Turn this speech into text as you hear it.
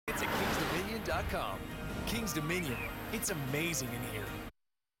KingsDominion.com. King's Dominion. It's amazing in here.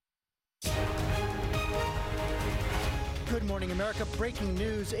 Good morning, America. Breaking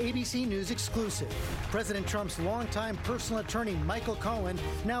news, ABC News exclusive. President Trump's longtime personal attorney, Michael Cohen,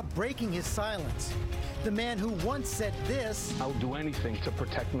 now breaking his silence. The man who once said this, "I'll do anything to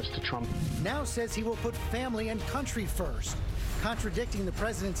protect Mr. Trump," now says he will put family and country first, contradicting the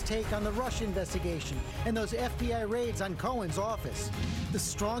president's take on the Russia investigation and those FBI raids on Cohen's office. The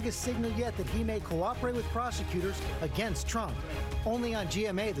strongest signal yet that he may cooperate with prosecutors against Trump. Only on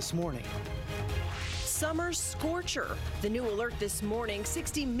GMA this morning. Summer scorcher. The new alert this morning,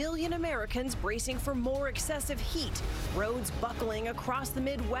 60 million Americans bracing for more excessive heat. Roads buckling across the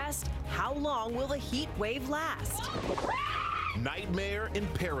Midwest. How long will the heat wave last? Nightmare in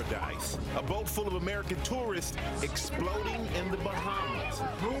paradise. A boat full of American tourists exploding in the Bahamas.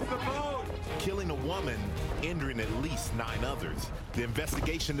 Move the boat! Killing a woman, injuring at least 9 others. The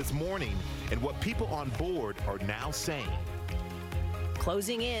investigation this morning and what people on board are now saying.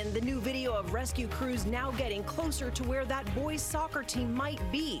 Closing in, the new video of rescue crews now getting closer to where that boys' soccer team might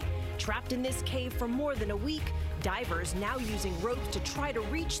be. Trapped in this cave for more than a week, divers now using ropes to try to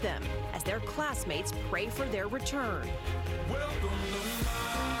reach them as their classmates pray for their return.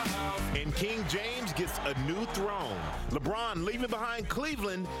 And King James gets a new throne. LeBron leaving behind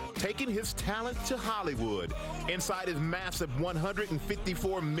Cleveland, taking his talent to Hollywood. Inside his massive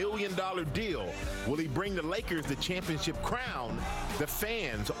 $154 million deal, will he bring the Lakers the championship crown? The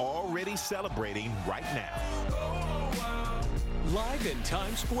fans already celebrating right now. Live in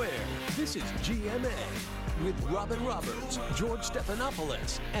Times Square, this is GMA with Robin Roberts, George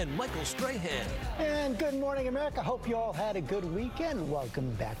Stephanopoulos, and Michael Strahan. And good morning, America. Hope you all had a good weekend.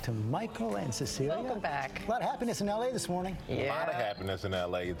 Welcome back to Michael and Cecilia. Welcome back. A lot of happiness in L.A. this morning. Yeah. A lot of happiness in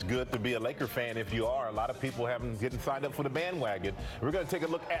L.A. It's good to be a Laker fan if you are. A lot of people haven't getting signed up for the bandwagon. We're going to take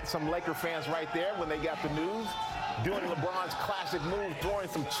a look at some Laker fans right there when they got the news. Doing LeBron's classic move, throwing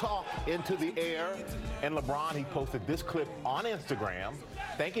some chalk into the air. And LeBron, he posted this clip on Instagram,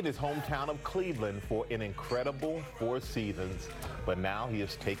 thanking his hometown of Cleveland for an incredible 4 seasons. But now he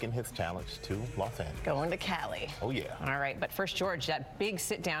has taken his challenge to Los Angeles. Going to Cali. Oh, yeah. All right, but first, George, that big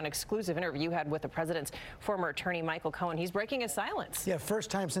sit-down exclusive interview you had with the president's former attorney, Michael Cohen, he's breaking his silence. Yeah,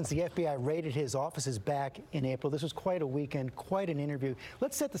 first time since the FBI raided his offices back in April. This was quite a weekend, quite an interview.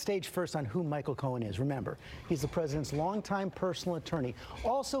 Let's set the stage first on who Michael Cohen is. Remember, he's the president's longtime personal attorney,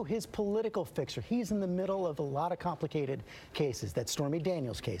 also his political fixer. He's in the middle of a lot of complicated cases. That Stormy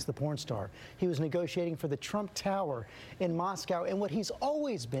Daniels case, the porn star. He was negotiating for the Trump Tower in Moscow. And what he's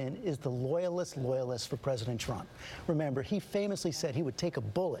always been is the loyalist for President Trump. Remember, he famously said he would take a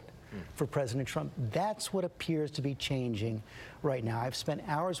bullet for President Trump. That's what appears to be changing right now. I've spent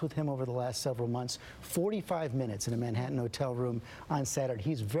hours with him over the last several months, 45 minutes in a Manhattan hotel room on Saturday.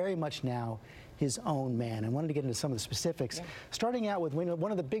 He's very much now his own man. I wanted to get into some of the specifics. Yeah. Starting out with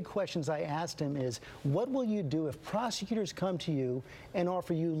one of the big questions I asked him is, what will you do if prosecutors come to you and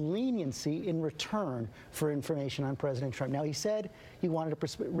offer you leniency in return for information on President Trump? Now, he said he wanted to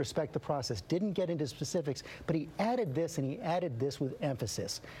respect the process, didn't get into specifics, but he added this, and he added this with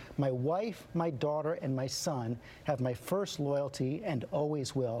emphasis. My wife, my daughter, and my son have my first loyalty and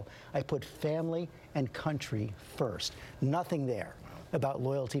always will. I put family and country first. Nothing there about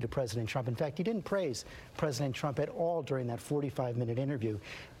loyalty to President Trump. In fact, he didn't praise President Trump at all during that 45-minute interview.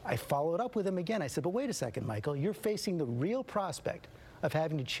 I followed up with him again. I said, but wait a second, Michael, you're facing the real prospect of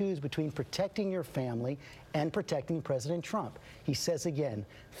having to choose between protecting your family and protecting President Trump. He says again,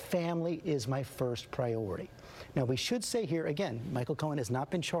 family is my first priority. Now, we should say here, again, Michael Cohen has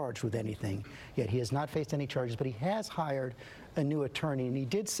not been charged with anything yet. He has not faced any charges, but he has hired a new attorney, and he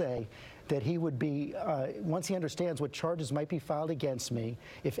did say that he would be, once he understands what charges might be filed against me,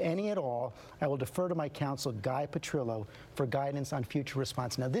 if any at all, I will defer to my counsel, Guy Petrillo, for guidance on future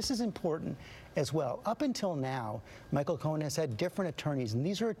response. Now, this is important as well. Up until now, Michael Cohen has had different attorneys, and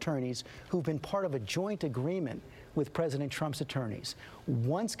these are attorneys who've been part of a joint agreement with President Trump's attorneys.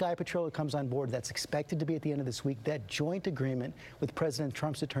 Once Guy Petrillo comes on board, that's expected to be at the end of this week, that joint agreement with President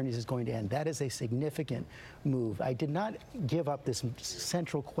Trump's attorneys is going to end. That is a significant move. I did not give up this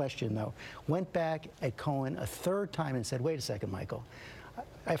central question, though. Went back at Cohen a third time and said, wait a second, Michael.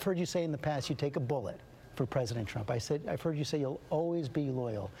 I've heard you say in the past you take a bullet for President Trump. I said, I've heard you say you'll always be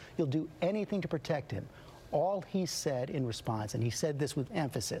loyal. You'll do anything to protect him. All he said in response, and he said this with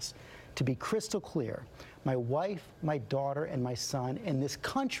emphasis, to be crystal clear, my wife, my daughter, and my son, and this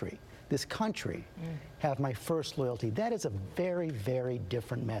country this country have my first loyalty. That is a very, very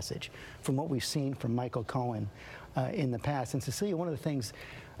different message from what we've seen from Michael Cohen in the past. And Cecilia, one of the things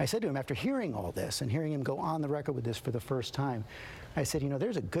I said to him after hearing all this and hearing him go on the record with this for the first time, I said, you know,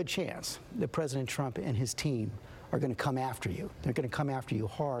 there's a good chance that President Trump and his team are going to come after you. They're going to come after you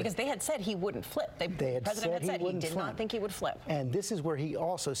hard. Because they had said he wouldn't flip. The president had said he did not think he would flip. And this is where he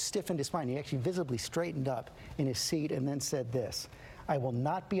also stiffened his spine. He actually visibly straightened up in his seat and then said this: I will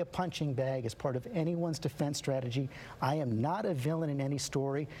not be a punching bag as part of anyone's defense strategy. I am not a villain in any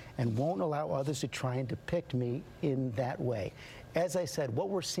story and won't allow others to try and depict me in that way. As I said, what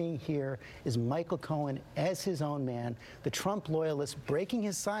we're seeing here is Michael Cohen as his own man. The Trump loyalist breaking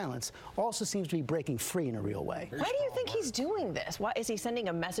his silence also seems to be breaking free in a real way. Why do you think he's doing this? Why is he sending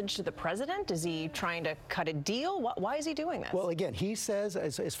a message to the president? Is he trying to cut a deal? Why is he doing this? Well, again, he says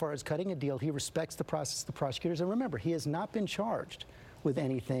as far as cutting a deal, he respects the process of the prosecutors. And remember, he has not been charged with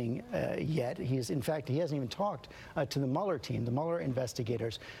anything yet. In fact, he hasn't even talked to the Mueller team, the Mueller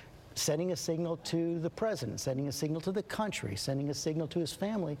investigators, sending a signal to the president, sending a signal to the country, sending a signal to his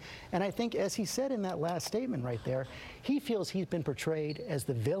family. And I think, as he said in that last statement right there, he feels he's been portrayed as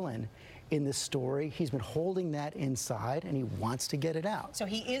the villain in this story. He's been holding that inside, and he wants to get it out. So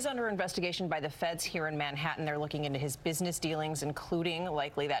he is under investigation by the feds here in Manhattan. They're looking into his business dealings, including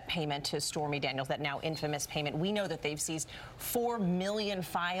likely that payment to Stormy Daniels, that now infamous payment. We know that they've seized 4 million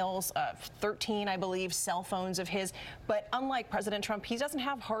files, 13, I believe, cell phones of his. But unlike President Trump, he doesn't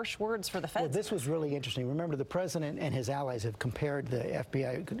have harsh words for the feds. Well, this was really interesting. Remember, the president and his allies have compared the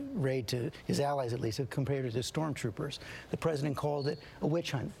FBI raid to, his allies at least, have compared it to stormtroopers. The president called it a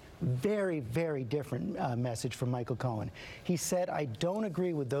witch hunt. Very, very different message from Michael Cohen. He said, I don't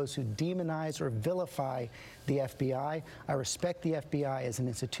agree with those who demonize or vilify the FBI. I respect the FBI as an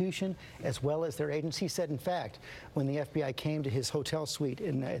institution as well as their agents. He said, in fact, when the FBI came to his hotel suite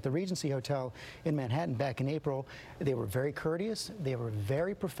at the Regency Hotel in Manhattan back in April, they were very courteous, they were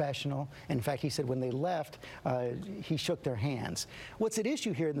very professional. In fact, he said when they left, he shook their hands. What's at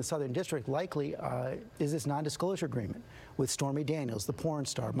issue here in the Southern District likely is this non-disclosure agreement with Stormy Daniels, the porn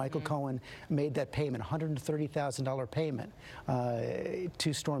star. Michael Cohen made that payment, $130,000 payment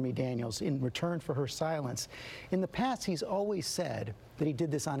to Stormy Daniels in return for her silence. In the past, he's always said that he did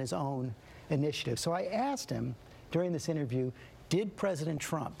this on his own initiative. So I asked him during this interview, did President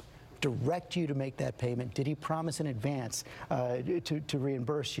Trump direct you to make that payment? Did he promise in advance to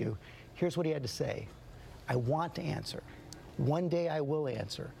reimburse you? Here's what he had to say. I want to answer. One day I will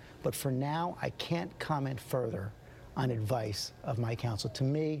answer. But for now, I can't comment further on advice of my counsel. To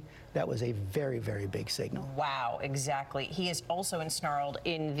me, that was a very, very big signal. Wow, exactly. He is also ensnarled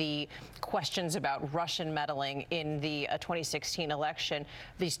in the questions about Russian meddling in the 2016 election.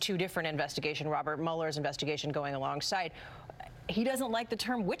 These two different investigations, Robert Mueller's investigation going alongside. He doesn't like the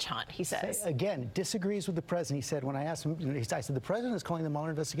term witch hunt, he says. Again, disagrees with the president. He said, when I asked him, I said, the president is calling the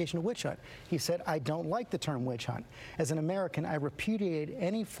Mueller investigation a witch hunt. He said, I don't like the term witch hunt. As an American, I repudiate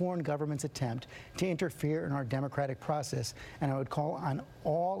any foreign government's attempt to interfere in our democratic process, and I would call on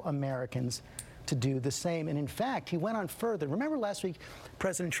all Americans to do the same. And in fact, he went on further. Remember last week,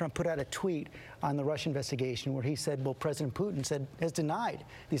 President Trump put out a tweet on the Russia investigation where he said, well, President Putin has denied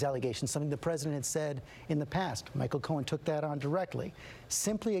these allegations, something the president had said in the past. Michael Cohen took that on directly.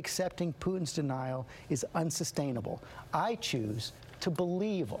 Simply accepting Putin's denial is unsustainable. I choose to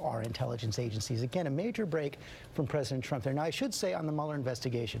believe our intelligence agencies. Again, a major break from President Trump there. Now, I should say on the Mueller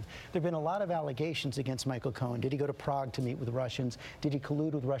investigation, there have been a lot of allegations against Michael Cohen. Did he go to Prague to meet with Russians? Did he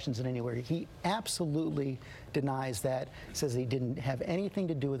collude with Russians in any way? He absolutely denies that, says he didn't have anything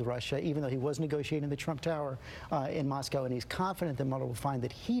to do with Russia, even though he was negotiating the Trump Tower in Moscow, and he's confident that Mueller will find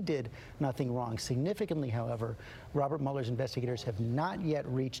that he did nothing wrong. Significantly, however, Robert Mueller's investigators have not yet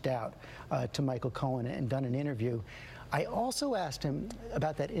reached out to Michael Cohen and done an interview. I also asked him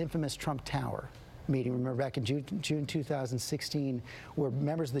about that infamous Trump Tower meeting. Remember back in June 2016, where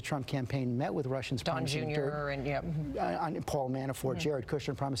members of the Trump campaign met with Russians, Don Jr. on Paul Manafort, Jared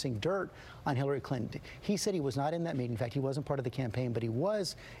Kushner, promising dirt on Hillary Clinton. He said he was not in that meeting. In fact, he wasn't part of the campaign, but he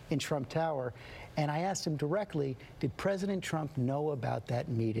was in Trump Tower. And I asked him directly, did President Trump know about that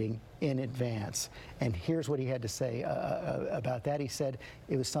meeting in advance? And here's what he had to say about that. He said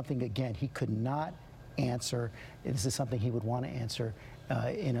it was something, again, he could not answer. This is something he would want to answer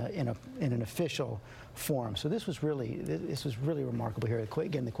in an official forum. So this was really remarkable here.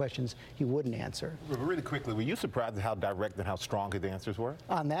 Again, the questions he wouldn't answer. Really quickly, were you surprised at how direct and how strong his answers were?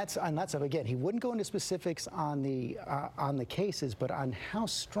 On that stuff, again, he wouldn't go into specifics on the cases, but on how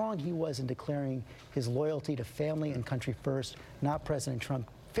strong he was in declaring his loyalty to family and country first, not President Trump.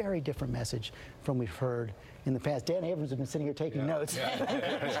 very different message from we've heard in the past. Dan Abrams has been sitting here taking notes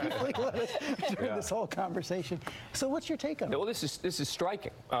during this whole conversation. So what's your take on it? Well, this is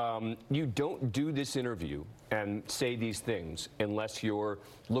striking. You don't do this interview and say these things unless you're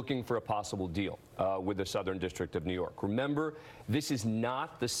looking for a possible deal with the Southern District of New York. Remember, this is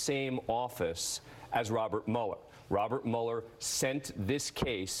not the same office as Robert Mueller. Robert Mueller sent this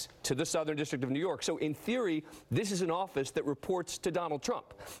case to the Southern District of New York. So in theory, this is an office that reports to Donald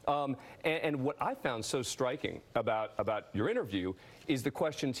Trump. And what I found so striking about your interview is the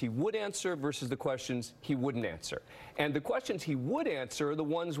questions he would answer versus the questions he wouldn't answer. And the questions he would answer are the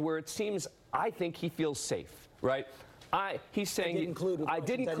ones where it seems, I think he feels safe, right? He's saying I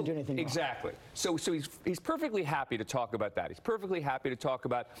didn't do anything wrong. Exactly. So he's perfectly happy to talk about that. He's perfectly happy to talk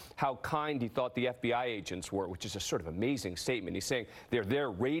about how kind he thought the FBI agents were, which is a sort of amazing statement. He's saying they're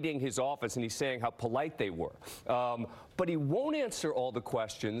there raiding his office, and he's saying how polite they were. But he won't answer all the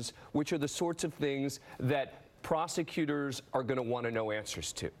questions, which are the sorts of things that prosecutors are going to want to know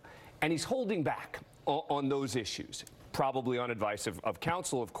answers to. And he's holding back on those issues. Probably on advice of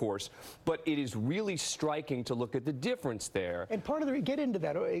counsel, of course, but it is really striking to look at the difference there. And part of the, get into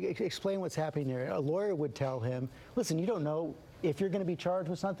that, explain what's happening there. A lawyer would tell him, listen, you don't know if you're going to be charged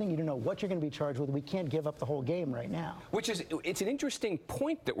with something, you don't know what you're going to be charged with. We can't give up the whole game right now. Which is, it's an interesting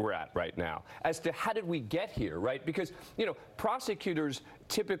point that we're at right now as to how did we get here, right? Because, you know, prosecutors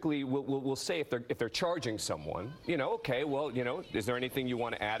typically will say if they're charging someone, you know, okay, well, you know, is there anything you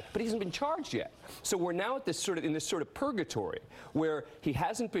want to add? But he hasn't been charged yet. So we're now at this in this sort of purgatory where he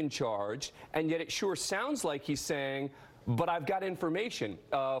hasn't been charged, and yet it sure sounds like he's saying, but I've got information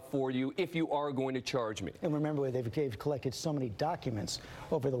for you if you are going to charge me. And remember, they've collected so many documents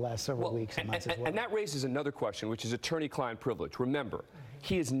over the last several weeks and months as well. And that raises another question, which is attorney-client privilege. Remember,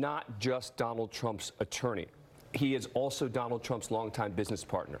 he is not just Donald Trump's attorney. He is also Donald Trump's longtime business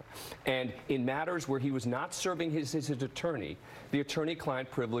partner. And in matters where he was not serving his attorney, the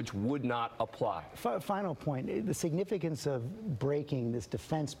attorney-client privilege would not apply. Final point, the significance of breaking this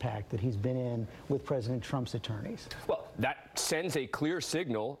defense pact that he's been in with President Trump's attorneys. Well, that sends a clear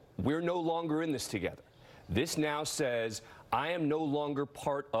signal. We're no longer in this together. This now says, I am no longer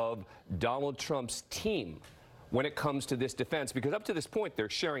part of Donald Trump's team when it comes to this defense, because up to this point, they're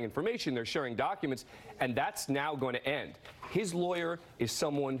sharing information, they're sharing documents, and that's now going to end. His lawyer is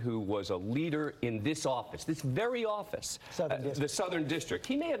someone who was a leader in this office, this very office, the Southern District.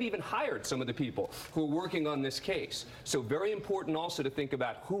 He may have even hired some of the people who are working on this case. So very important also to think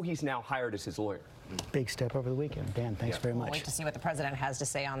about who he's now hired as his lawyer. Big step over the weekend. Dan, thanks very much. We'll wait to see what the president has to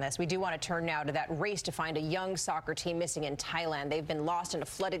say on this. We do want to turn now to that race to find a young soccer team missing in Thailand. They've been lost in a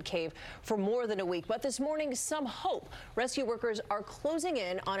flooded cave for more than a week. But this morning, some hope. Rescue workers are closing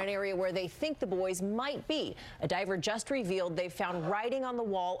in on an area where they think the boys might be. A diver just revealed they found writing on the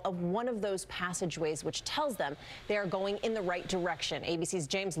wall of one of those passageways, which tells them they are going in the right direction. ABC's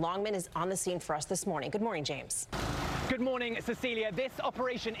James Longman is on the scene for us this morning. Good morning, James. Good morning, Cecilia. This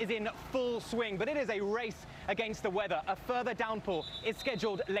operation is in full swing, but it is a race against the weather. A further downpour is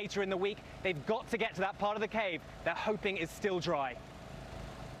scheduled later in the week. They've got to get to that part of the cave they're hoping is still dry.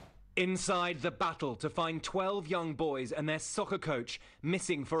 Inside the battle to find 12 young boys and their soccer coach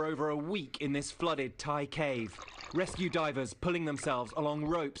missing for over a week in this flooded Thai cave. Rescue divers pulling themselves along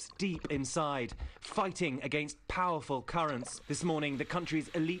ropes deep inside, fighting against powerful currents. This morning, the country's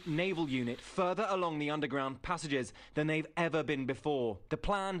elite naval unit further along the underground passages than they've ever been before. The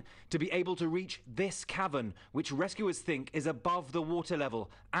plan, to be able to reach this cavern, which rescuers think is above the water level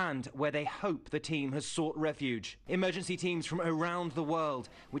and where they hope the team has sought refuge. Emergency teams from around the world,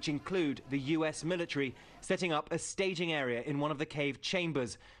 which include the US military, setting up a staging area in one of the cave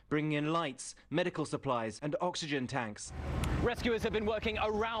chambers, bringing in lights, medical supplies and oxygen tanks. Rescuers have been working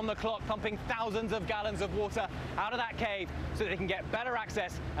around the clock, pumping thousands of gallons of water out of that cave so that they can get better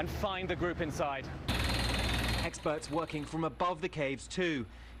access and find the group inside. Experts working from above the caves too.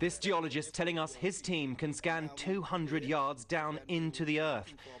 This geologist telling us his team can scan 200 yards down into the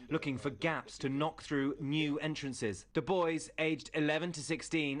earth, looking for gaps to knock through new entrances. The boys, aged 11 to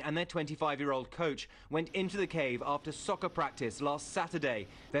 16, and their 25-year-old coach went into the cave after soccer practice last Saturday,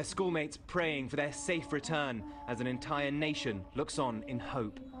 their schoolmates praying for their safe return as an entire nation looks on in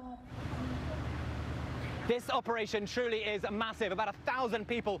hope. This operation truly is massive. About 1,000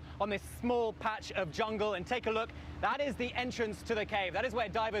 people on this small patch of jungle. And take a look, that is the entrance to the cave. That is where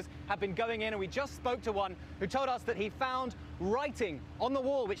divers have been going in. And we just spoke to one who told us that he found writing on the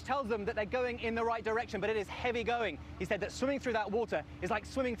wall, which tells them that they're going in the right direction, but it is heavy going. He said that swimming through that water is like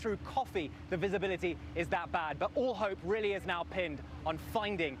swimming through coffee. The visibility is that bad. But all hope really is now pinned on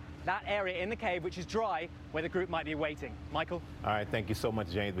finding that area in the cave which is dry where the group might be waiting. Michael? All right, thank you so much,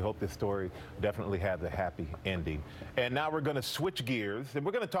 James. We hope this story definitely has a happy ending. And now we're going to switch gears, and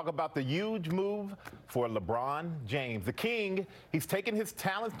we're going to talk about the huge move for LeBron James. The King, he's taken his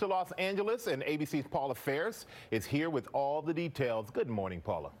talents to Los Angeles, and ABC's Paula Ferris is here with all the details. Good morning,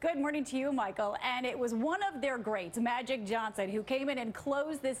 Paula. Good morning to you, Michael. And it was one of their greats, Magic Johnson, who came in and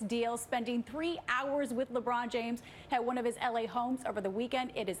closed this deal, spending 3 hours with LeBron James at one of his LA homes over the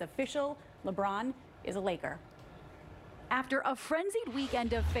weekend. It is official. LeBron is a Laker. After a frenzied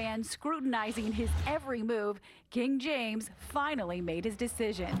weekend of fans scrutinizing his every move, King James finally made his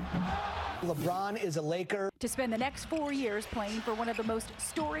decision. LeBron is a Laker. To spend the next 4 years playing for one of the most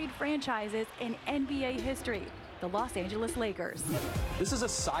storied franchises in NBA history, the Los Angeles Lakers. This is a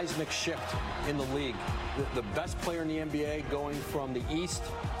seismic shift in the league. The best player in the NBA going from the East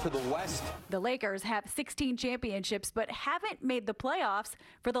to the West. The Lakers have 16 championships but haven't made the playoffs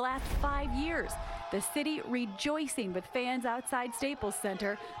for the last 5 years. The city rejoicing with fans outside Staples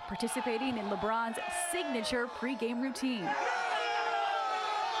Center participating in LeBron's signature pregame routine.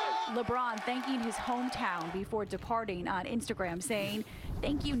 LeBron thanking his hometown before departing on Instagram, saying,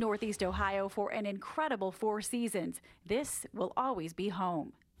 "Thank you, Northeast Ohio, for an incredible 4 seasons. This will always be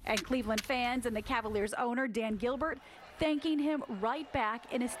home." And Cleveland fans and the Cavaliers owner, Dan Gilbert, thanking him right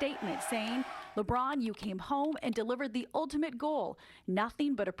back in a statement, saying, "LeBron, you came home and delivered the ultimate goal.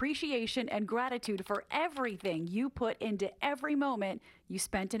 Nothing but appreciation and gratitude for everything you put into every moment you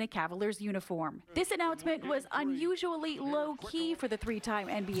spent in a Cavaliers uniform." This announcement was unusually low-key for the 3-time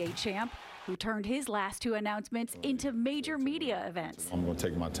NBA champ, who turned his last 2 announcements into major media events. I'm going to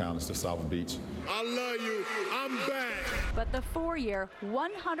take my talents to South Beach. I love you. I'm back. But the 4-year,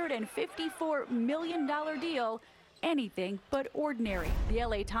 $154 million deal, anything but ordinary. The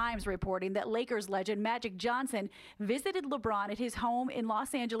LA Times reporting that Lakers legend Magic Johnson visited LeBron at his home in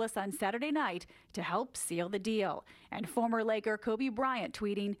Los Angeles on Saturday night to help seal the deal. And former Laker Kobe Bryant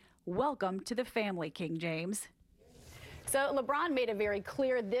tweeting, "Welcome to the family, King James." So LeBron made it very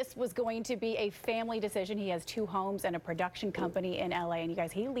clear this was going to be a family decision. He has 2 homes and a production company in LA. And you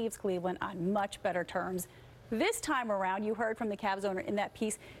guys, he leaves Cleveland on much better terms. This time around, you heard from the Cavs owner in that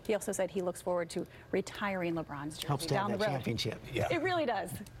piece. He also said he looks forward to retiring LeBron's jersey Helps to down have the that road. championship. Yeah. It really does.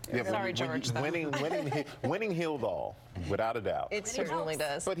 Yeah, Sorry, George. winning healed all, without a doubt. It certainly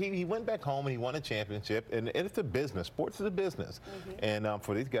does. But he went back home and he won a championship, and it's a business. Sports is a business. And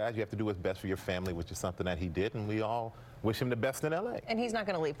for these guys, you have to do what's best for your family, which is something that he did, and we all wish him the best in L.A. And he's not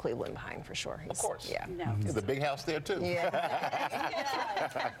going to leave Cleveland behind for sure. Of course. Yeah. No. There's a big house there, too.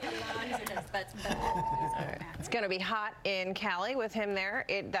 It's going to be hot in Cali with him there.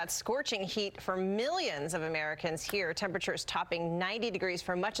 That's scorching heat for millions of Americans here. Temperatures topping 90 degrees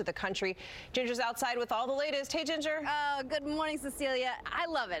for much of the country. Ginger's outside with all the latest. Hey, Ginger. Good morning, Cecilia. I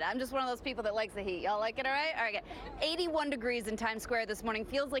love it. I'm just one of those people that likes the heat. Y'all like it, all right? All right. 81 degrees in Times Square this morning.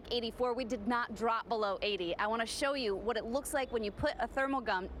 Feels like 84. We did not drop below 80. I want to show you what it looks like when you put a thermal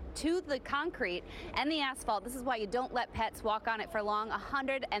gum to the concrete and the asphalt. This is why you don't let pets walk on it for long.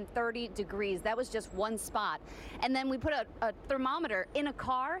 130 degrees. That was just one spot. And then we put a thermometer in a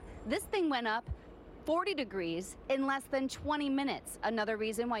car. This thing went up 40 degrees in less than 20 minutes. Another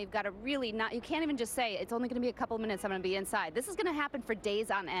reason why you've got to really not, you can't even just say it's only going to be a couple of minutes, I'm going to be inside. This is going to happen for days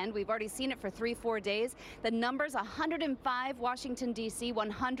on end. We've already seen it for 3-4 days. The numbers: 105 Washington, D.C.,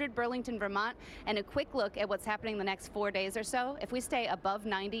 100 Burlington, Vermont, and a quick look at what's happening the next 4 days or so. If we stay above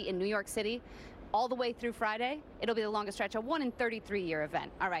 90 in New York City all the way through Friday, it'll be the longest stretch, a 1 in 33-year event.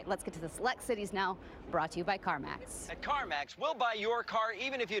 All right, let's get to the select cities now, brought to you by CarMax. At CarMax, we'll buy your car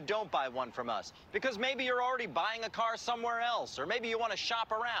even if you don't buy one from us, because maybe you're already buying a car somewhere else, or maybe you want to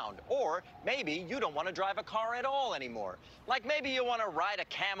shop around, or maybe you don't want to drive a car at all anymore. Like maybe you want to ride a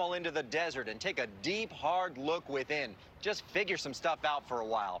camel into the desert and take a deep, hard look within. Just figure some stuff out for a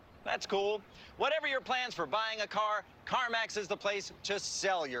while. That's cool. Whatever your plans for buying a car, CarMax is the place to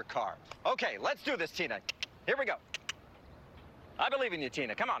sell your car. Okay, let's do this, Tina. Here we go. I believe in you,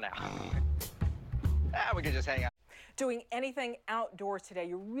 Tina. Come on now. We can just hang out. Doing anything outdoors today,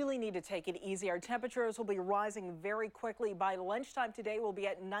 you really need to take it easy. Our temperatures will be rising very quickly. By lunchtime today, we'll be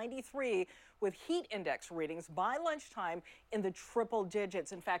at 93 with heat index readings by lunchtime in the triple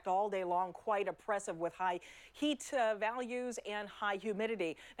digits. In fact, all day long, quite oppressive with high heat values and high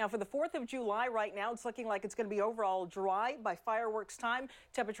humidity. Now, for the 4th of July right now, it's looking like it's going to be overall dry. By fireworks time,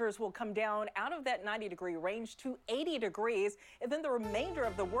 temperatures will come down out of that 90-degree range to 80 degrees. And then the remainder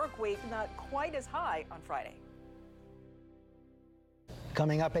of the work week, not quite as high on Friday.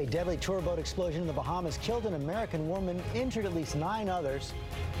 Coming up, a deadly tour boat explosion in the Bahamas killed an American woman, injured at least 9 others.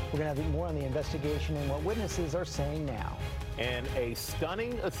 We're going to have more on the investigation and what witnesses are saying now. And a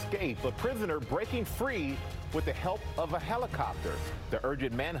stunning escape, a prisoner breaking free with the help of a helicopter. The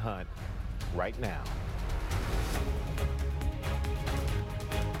urgent manhunt right now.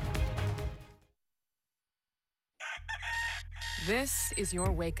 This is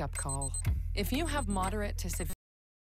your wake-up call. If you have moderate to severe